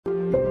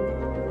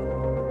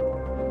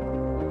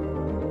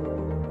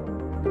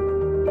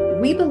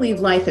We believe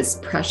life is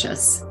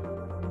precious.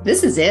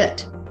 This is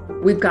it.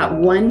 We've got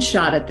one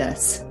shot at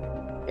this.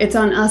 It's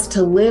on us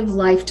to live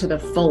life to the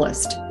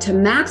fullest, to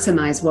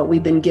maximize what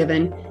we've been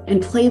given,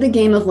 and play the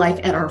game of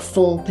life at our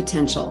full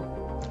potential.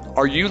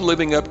 Are you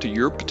living up to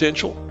your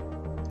potential?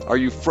 Are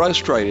you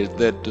frustrated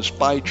that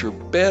despite your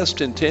best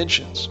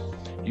intentions,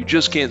 you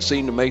just can't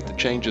seem to make the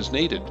changes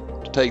needed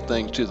to take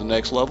things to the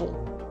next level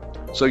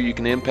so you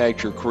can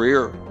impact your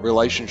career,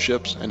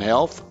 relationships, and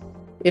health?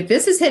 If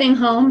this is hitting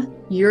home,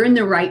 you're in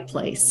the right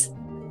place.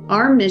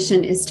 Our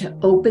mission is to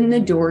open the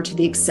door to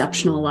the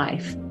exceptional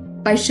life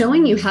by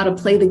showing you how to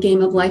play the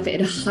game of life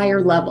at a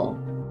higher level.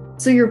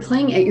 So you're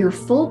playing at your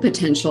full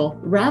potential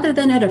rather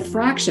than at a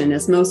fraction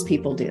as most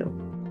people do.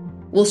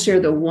 We'll share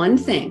the one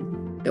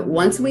thing that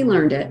once we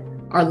learned it,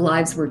 our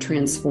lives were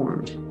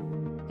transformed.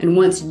 And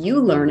once you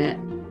learn it,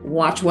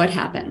 watch what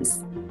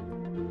happens.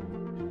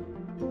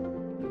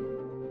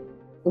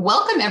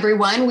 Welcome,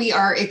 everyone. We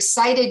are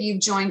excited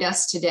you've joined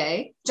us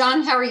today.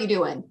 John, how are you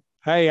doing?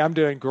 Hey, I'm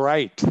doing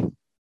great.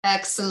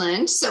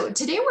 Excellent. So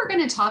today we're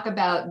going to talk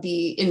about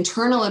the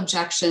internal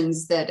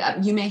objections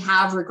that you may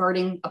have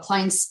regarding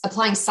applying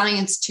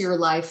science to your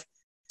life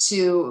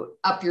to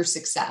up your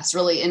success,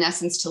 really, in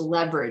essence, to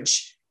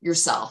leverage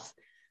yourself.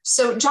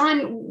 So,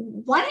 John,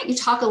 why don't you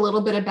talk a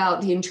little bit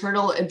about the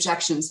internal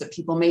objections that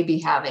people may be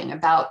having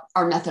about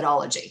our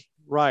methodology?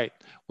 Right.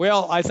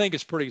 Well, I think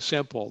it's pretty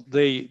simple.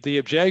 The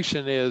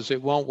objection is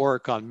it won't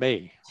work on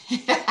me.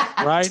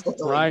 Right?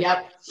 Totally. Right.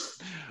 Yep.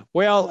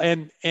 Well,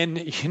 and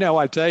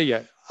I tell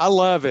you, I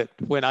love it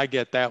when I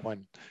get that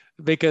one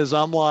because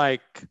I'm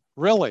like,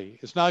 really,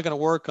 it's not going to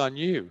work on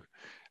you.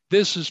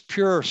 This is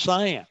pure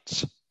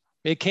science.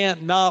 It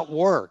can't not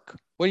work.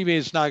 What do you mean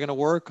it's not going to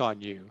work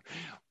on you?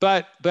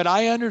 But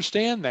I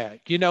understand that.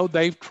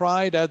 They've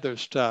tried other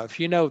stuff.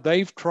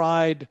 They've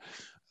tried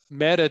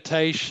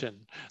meditation.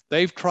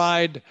 They've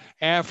tried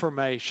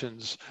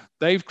affirmations.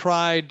 They've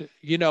tried,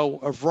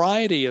 a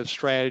variety of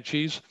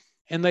strategies,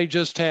 and they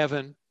just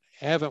haven't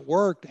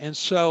worked. And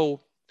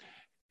so,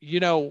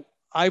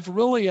 I've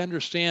really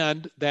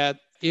understand that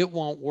it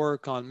won't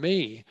work on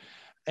me.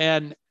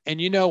 And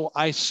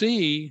I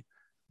see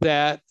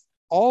that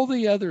all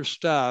the other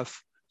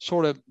stuff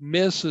sort of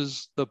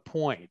misses the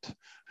point.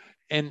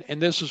 And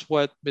this is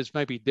what is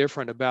maybe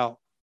different about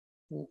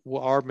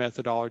our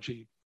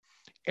methodology.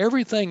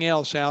 Everything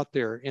else out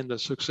there in the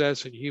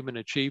success and human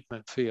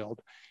achievement field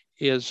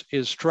is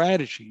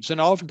strategies, and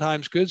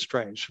oftentimes good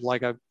strategies,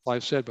 like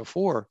I've said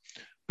before.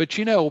 But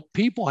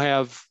people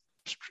have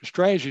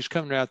strategies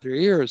coming out their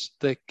ears.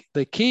 The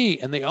key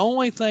and the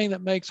only thing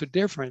that makes a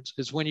difference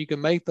is when you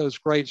can make those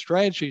great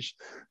strategies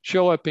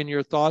show up in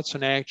your thoughts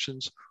and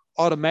actions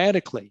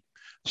automatically.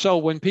 So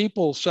when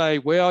people say,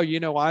 well,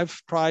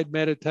 I've tried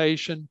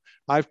meditation,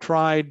 I've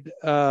tried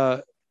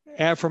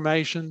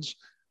affirmations,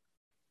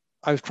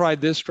 I've tried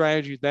this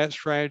strategy, that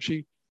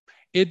strategy,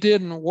 it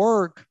didn't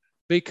work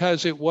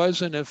because it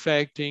wasn't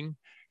affecting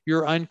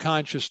your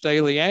unconscious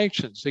daily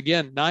actions.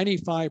 Again,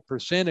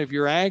 95% of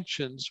your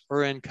actions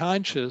are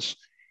unconscious,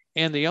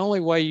 and the only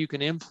way you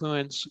can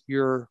influence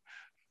your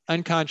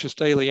unconscious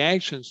daily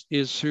actions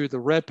is through the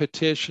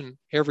repetition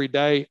every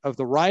day of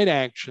the right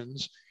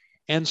actions.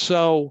 And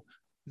so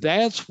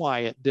that's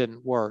why it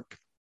didn't work.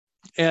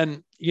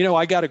 And,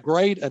 I got a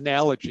great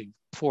analogy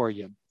for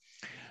you.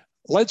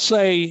 Let's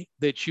say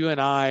that you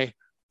and I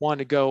want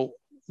to go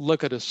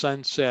look at a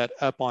sunset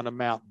up on a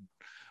mountain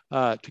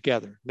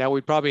together. Now,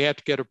 we probably have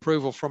to get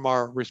approval from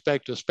our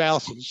respective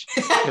spouses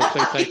if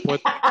they think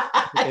what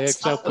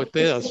except with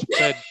this.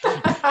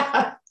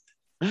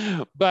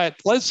 But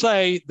let's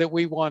say that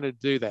we want to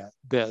do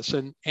this,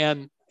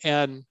 and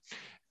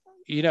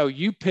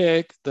you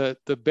pick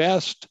the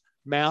best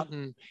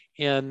mountain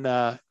in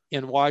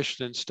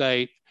Washington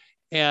State,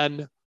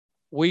 and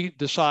we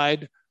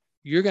decide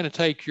you're going to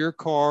take your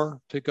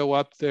car to go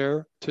up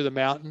there to the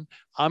mountain.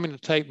 I'm going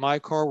to take my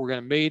car. We're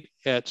going to meet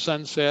at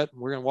sunset.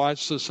 And we're going to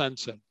watch the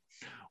sunset.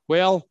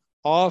 Well,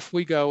 off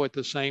we go at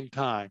the same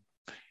time.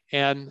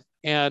 And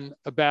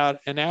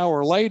about an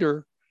hour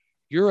later,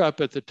 you're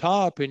up at the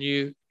top and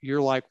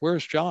you're like,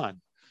 where's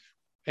John?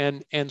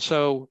 And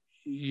so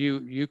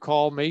you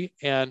call me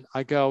and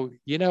I go,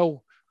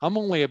 I'm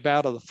only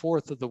about a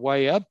fourth of the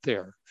way up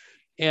there.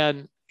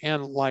 And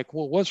like,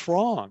 well, what's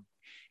wrong?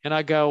 And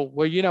I go,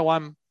 well,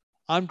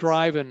 I'm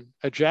driving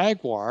a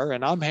Jaguar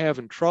and I'm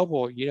having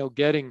trouble,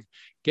 getting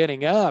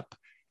up.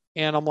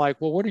 And I'm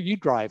like, well, what are you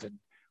driving?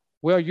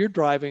 Well, you're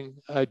driving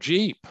a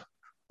Jeep,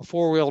 a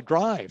four-wheel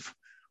drive.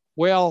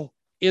 Well,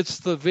 it's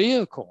the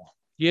vehicle,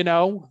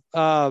 the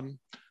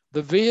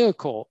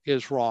vehicle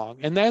is wrong.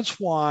 And that's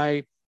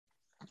why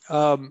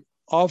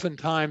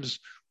oftentimes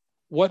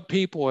what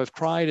people have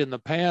tried in the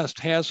past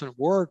hasn't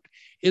worked.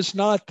 It's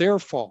not their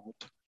fault.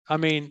 I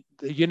mean,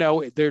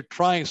 they're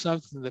trying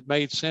something that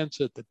made sense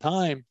at the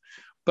time,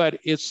 but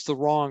it's the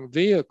wrong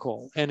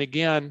vehicle. And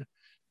again,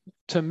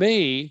 to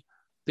me,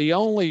 the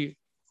only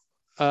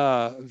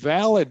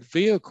valid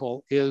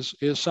vehicle is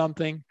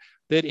something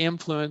that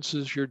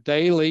influences your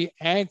daily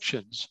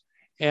actions.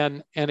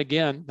 And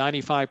again,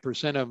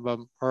 95% of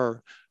them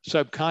are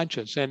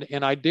subconscious.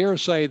 And I dare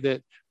say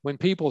that when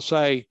people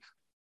say,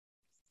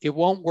 it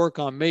won't work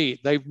on me,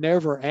 they've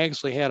never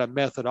actually had a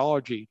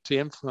methodology to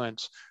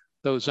influence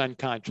those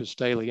unconscious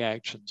daily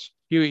actions.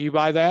 You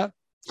buy that?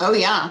 Oh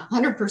yeah,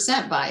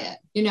 100% buy it.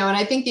 And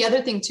I think the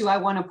other thing too, I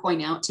want to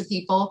point out to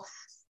people,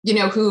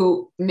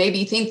 who may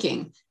be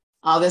thinking,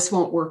 oh, this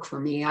won't work for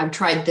me. I've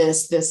tried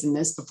this, and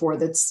this before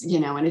that's,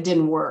 and it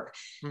didn't work.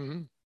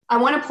 Mm-hmm. I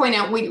want to point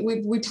out,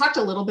 we talked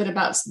a little bit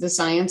about the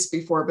science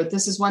before, but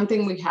this is one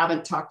thing we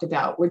haven't talked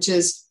about, which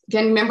is,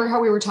 again, remember how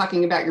we were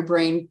talking about your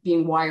brain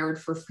being wired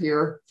for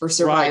fear, for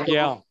survival? Right,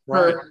 yeah,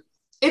 right.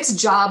 Its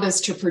job is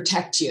to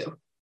protect you.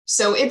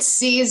 So it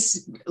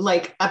sees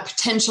like a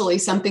potentially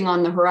something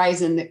on the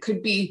horizon that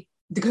could be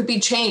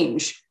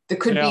change, that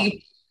could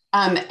be,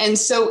 and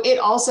so it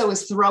also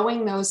is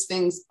throwing those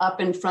things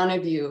up in front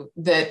of you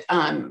that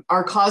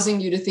are causing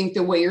you to think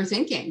the way you're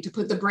thinking, to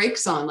put the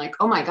brakes on, like,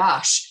 oh my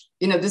gosh,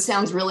 this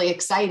sounds really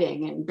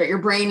exciting. But your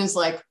brain is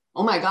like,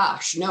 oh my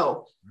gosh,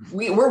 no,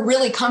 we're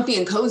really comfy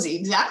and cozy,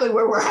 exactly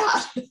where we're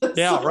at.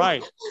 Yeah, so,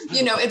 right.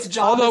 It's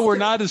job. Although we're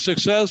not as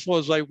successful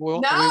as we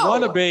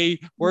want to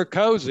be, we're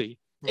cozy.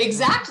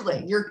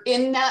 Exactly. You're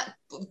in that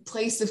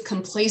place of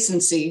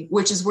complacency,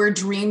 which is where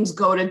dreams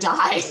go to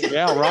die.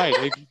 Yeah,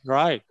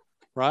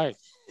 right.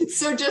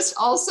 So just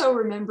also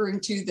remembering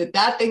too,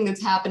 that thing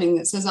that's happening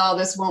that says, oh,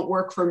 this won't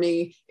work for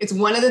me. It's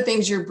one of the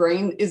things your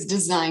brain is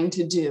designed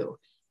to do.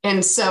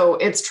 And so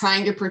it's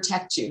trying to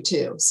protect you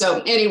too.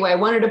 So anyway, I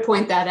wanted to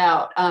point that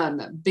out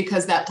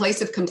because that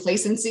place of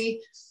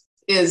complacency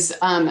is,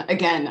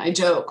 again, I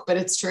joke, but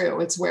it's true.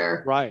 It's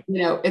where,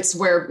 it's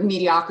where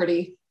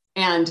mediocrity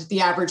and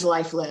the average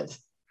life live.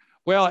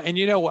 Well, and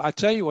I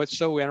tell you what's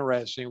so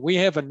interesting. We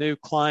have a new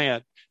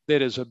client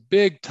that is a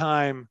big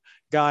time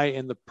guy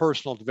in the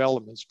personal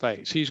development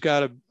space. He's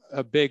got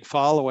a big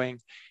following.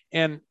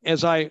 And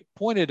as I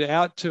pointed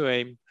out to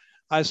him,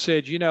 I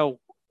said,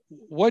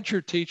 what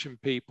you're teaching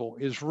people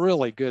is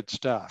really good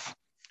stuff.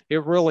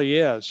 It really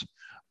is.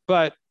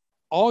 But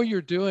all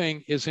you're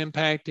doing is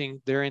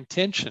impacting their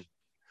intention.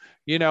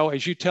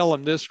 As you tell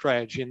them this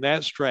strategy and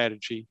that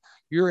strategy,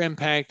 you're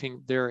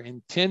impacting their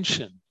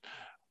intention.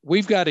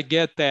 We've got to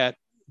get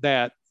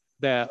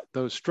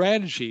those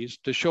strategies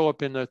to show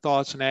up in their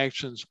thoughts and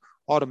actions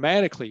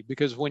automatically,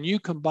 because when you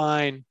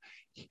combine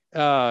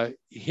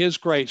his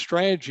great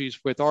strategies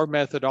with our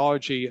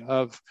methodology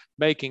of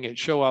making it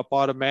show up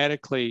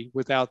automatically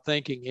without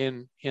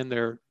thinking in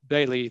their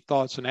daily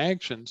thoughts and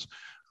actions,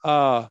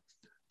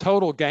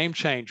 total game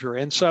changer.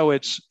 And so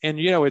it's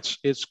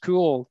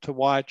cool to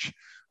watch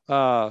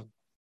the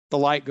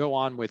light go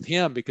on with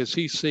him, because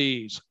he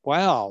sees,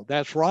 wow,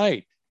 that's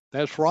right.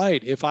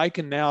 If I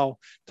can now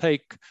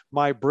take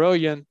my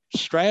brilliant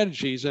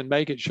strategies and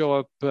make it show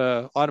up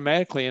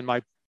automatically in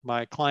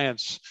my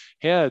clients'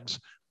 heads,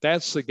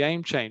 that's the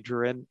game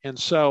changer. And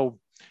so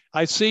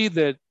I see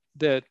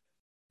that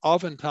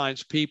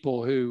oftentimes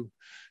people who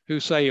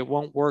say it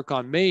won't work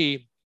on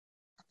me,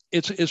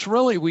 it's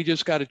really, we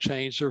just got to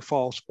change their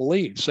false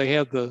beliefs. They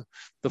have the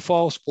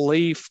false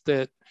belief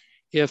that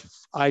if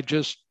I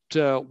just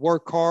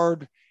work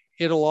hard,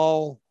 it'll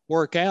all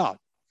work out.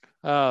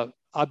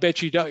 I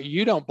bet you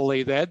don't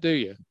believe that, do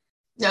you?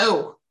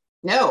 No.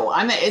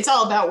 It's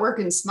all about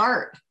working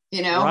smart,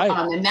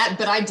 right.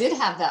 But I did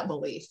have that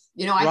belief.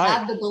 I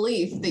had the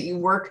belief that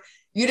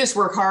you just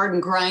work hard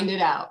and grind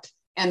it out,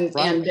 and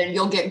then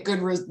you'll get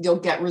you'll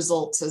get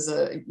results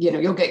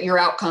you'll get your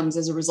outcomes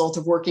as a result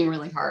of working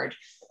really hard.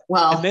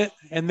 Well,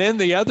 and then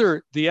the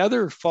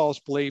other false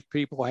belief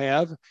people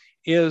have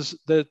is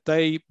that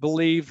they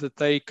believe that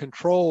they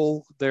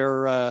control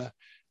their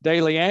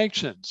daily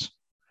actions.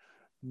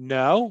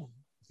 No,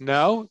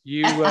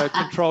 you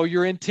control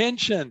your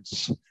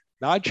intentions,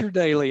 not your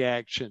daily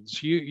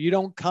actions. You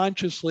don't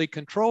consciously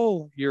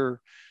control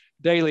your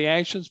daily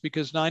actions,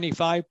 because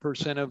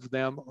 95% of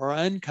them are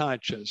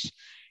unconscious.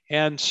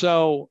 And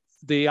so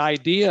the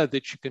idea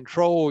that you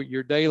control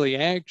your daily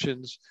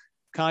actions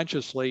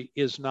consciously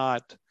is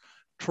not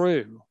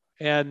true.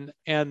 And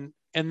then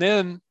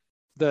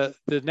the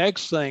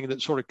next thing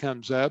that sort of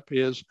comes up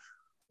is,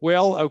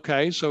 well,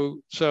 okay, so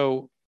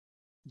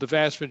the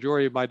vast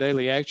majority of my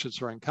daily actions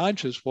are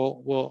unconscious.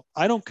 Well,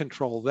 I don't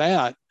control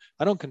that.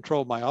 I don't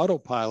control my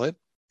autopilot.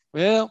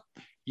 Well,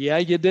 yeah,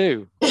 you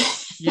do.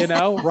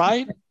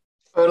 Right?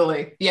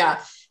 Totally.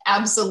 Yeah,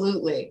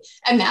 absolutely.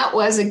 And that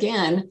was,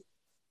 again,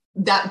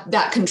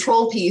 that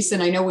control piece.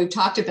 And I know we've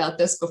talked about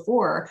this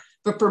before,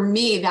 but for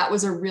me, that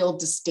was a real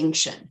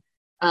distinction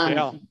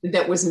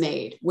that was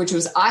made, which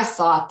was, I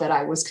thought that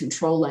I was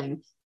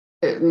controlling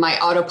my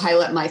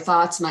autopilot, my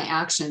thoughts, my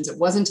actions. It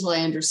wasn't until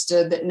I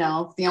understood that,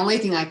 no, the only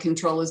thing I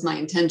control is my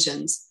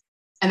intentions.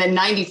 And then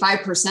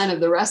 95% of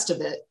the rest of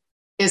it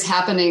is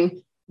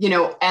happening,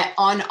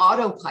 on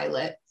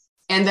autopilot,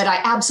 and that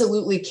I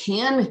absolutely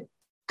can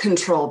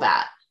control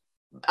that.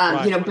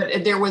 Right.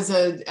 But there was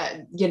a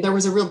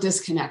real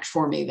disconnect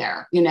for me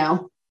there,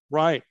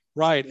 Right.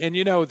 And,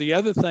 the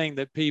other thing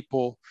that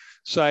people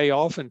say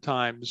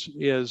oftentimes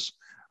is,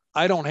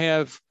 I don't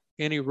have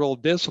any real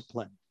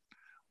discipline.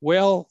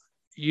 Well,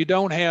 you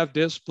don't have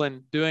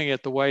discipline doing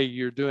it the way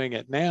you're doing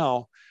it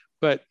now,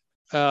 but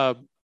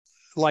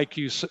like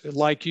you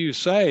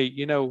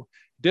say,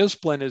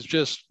 discipline is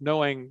just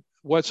knowing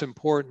what's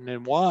important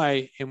and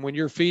why. And when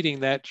you're feeding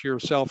that to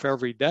yourself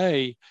every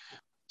day,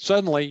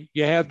 suddenly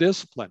you have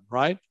discipline,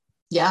 right?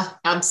 Yeah,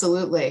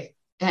 absolutely.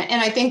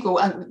 And I think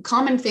a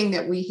common thing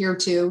that we hear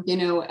too,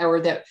 or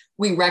that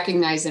we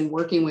recognize in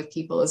working with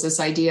people is this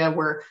idea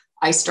where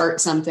I start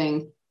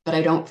something, but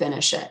I don't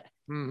finish it,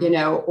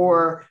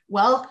 or,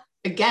 well,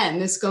 again,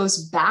 this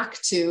goes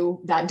back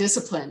to that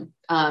discipline,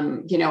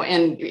 and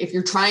if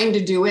you're trying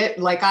to do it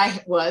like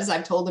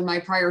I've told in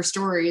my prior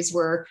stories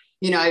where,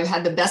 I've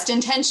had the best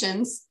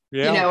intentions,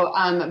 but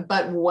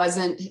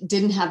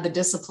didn't have the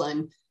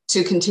discipline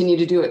to continue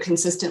to do it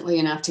consistently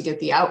enough to get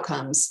the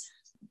outcomes.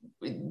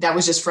 That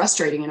was just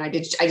frustrating. And I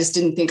just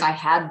didn't think I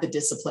had the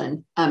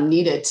discipline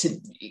needed to,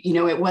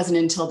 it wasn't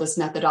until this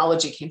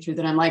methodology came through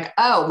that I'm like,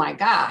 oh my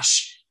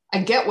gosh, I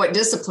get what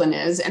discipline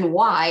is and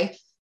why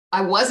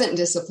I wasn't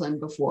disciplined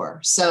before.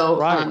 So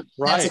right.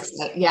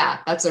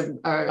 That's a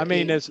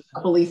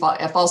belief,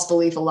 a false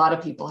belief a lot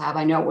of people have.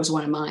 I know it was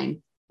one of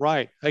mine.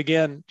 Right.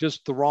 Again,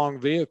 just the wrong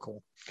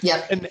vehicle.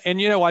 Yeah. And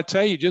I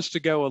tell you, just to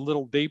go a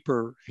little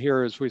deeper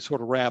here as we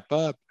sort of wrap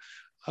up,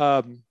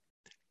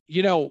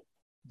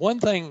 one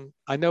thing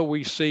I know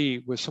we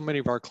see with so many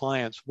of our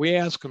clients, we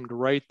ask them to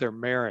rate their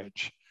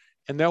marriage,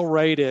 and they'll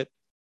rate it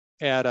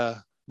at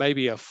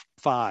maybe a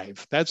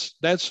 5.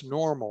 That's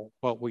normal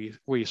what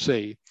we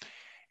see.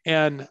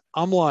 And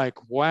I'm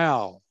like,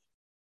 wow,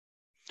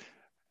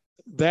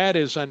 that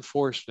is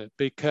unfortunate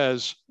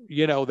because,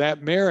 that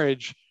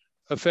marriage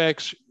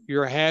affects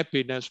your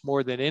happiness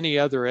more than any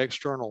other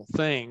external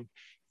thing.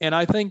 And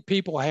I think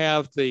people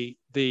have the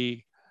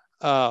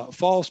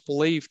false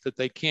belief that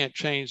they can't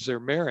change their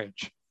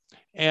marriage.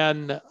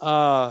 And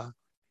that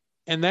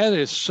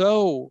is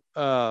so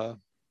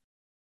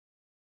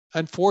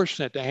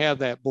unfortunate to have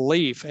that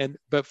belief.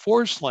 But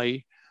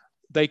fortunately,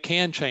 they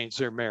can change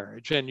their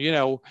marriage. And,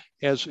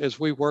 as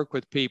we work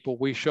with people,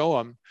 we show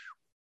them,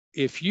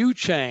 if you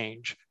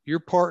change, your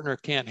partner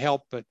can't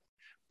help but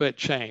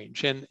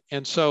change.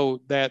 And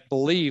so that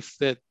belief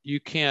that you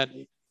can't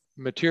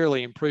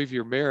materially improve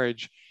your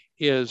marriage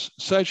is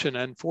such an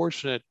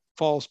unfortunate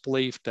false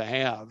belief to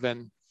have.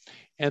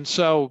 And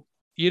so,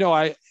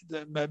 I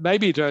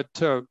maybe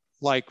to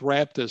like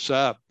wrap this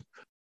up,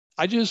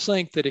 I just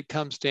think that it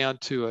comes down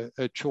to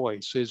a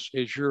choice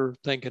as you're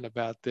thinking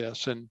about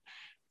this. And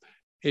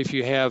if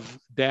you have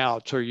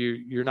doubts or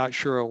you're not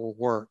sure it will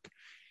work,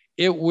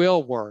 it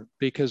will work,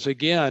 because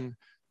again,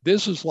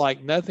 this is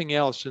like nothing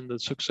else in the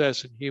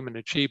success and human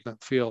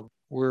achievement field.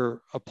 We're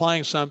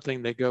applying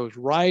something that goes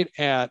right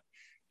at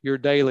your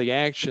daily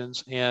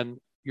actions, and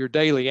your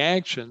daily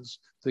actions,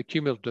 the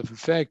cumulative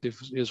effect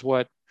is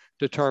what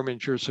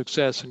determines your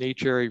success in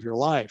each area of your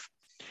life.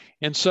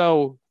 And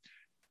so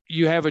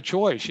you have a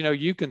choice.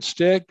 You can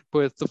stick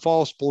with the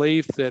false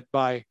belief that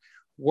by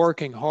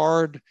working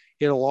hard,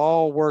 it'll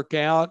all work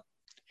out,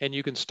 and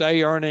you can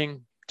stay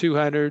earning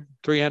 $200,000,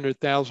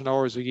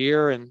 $300,000 a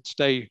year and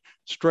stay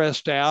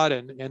stressed out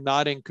and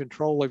not in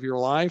control of your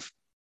life.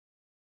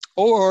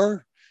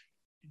 Or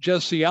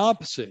just the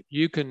opposite.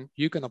 You can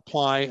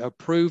apply a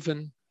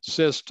proven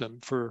system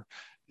for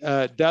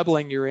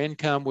doubling your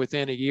income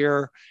within a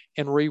year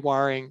and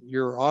rewiring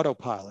your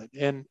autopilot.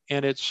 And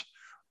it's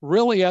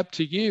really up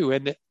to you.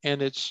 And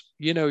it's,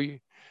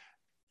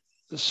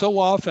 so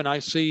often I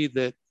see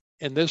that,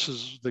 and this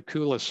is the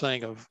coolest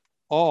thing of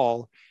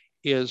all,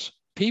 is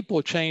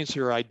people change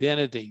their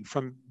identity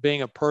from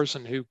being a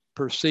person who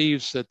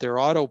perceives that their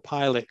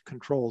autopilot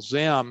controls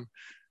them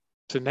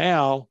to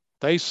now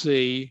they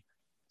see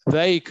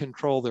they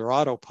control their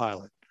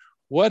autopilot.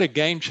 What a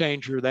game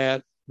changer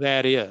that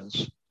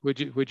is.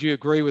 Would you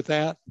agree with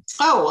that?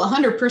 Oh,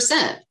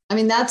 100%. I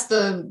mean, that's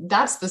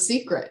the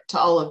secret to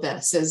all of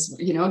this is,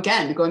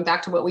 again, going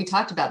back to what we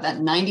talked about, that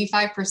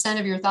 95%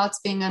 of your thoughts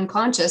being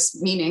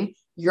unconscious, meaning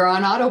you're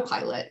on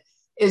autopilot.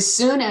 As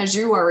soon as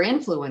you are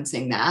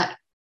influencing that,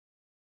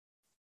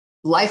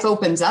 life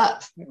opens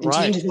up and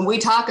changes. When we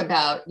talk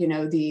about,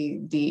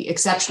 the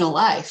exceptional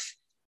life,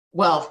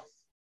 well,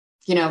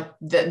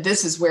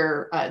 this is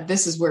where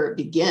it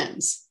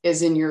begins,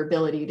 is in your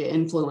ability to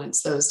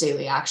influence those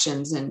daily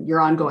actions and your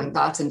ongoing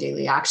thoughts and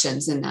daily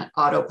actions in that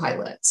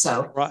autopilot.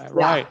 So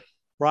right.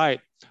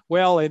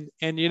 Well, and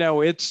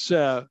it's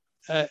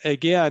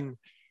again,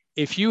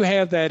 if you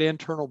have that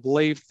internal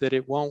belief that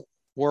it won't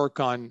work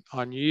on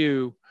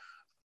you,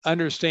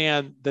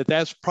 understand that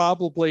that's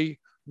probably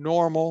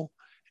normal,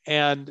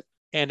 and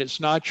it's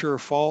not your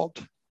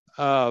fault,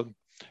 but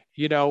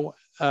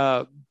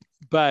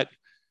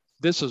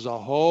this is a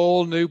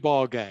whole new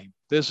ball game.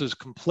 This is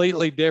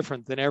completely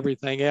different than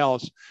everything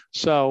else.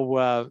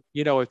 So,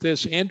 if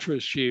this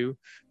interests you,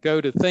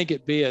 go to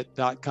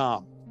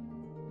thinkitbeit.com.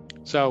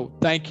 So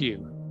thank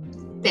you.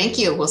 Thank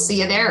you. We'll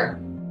see you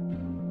there.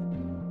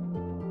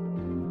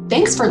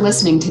 Thanks for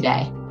listening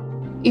today.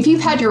 If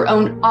you've had your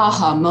own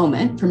aha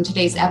moment from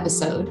today's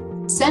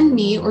episode, send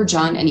me or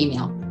John an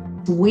email.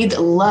 We'd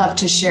love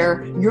to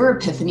share your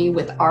epiphany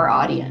with our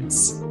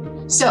audience.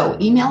 So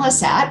email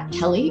us at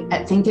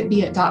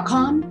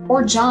kelly@thinkitbeit.com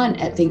or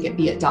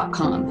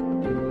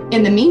john@thinkitbeit.com.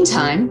 In the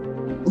meantime,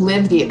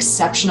 live the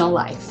exceptional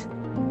life.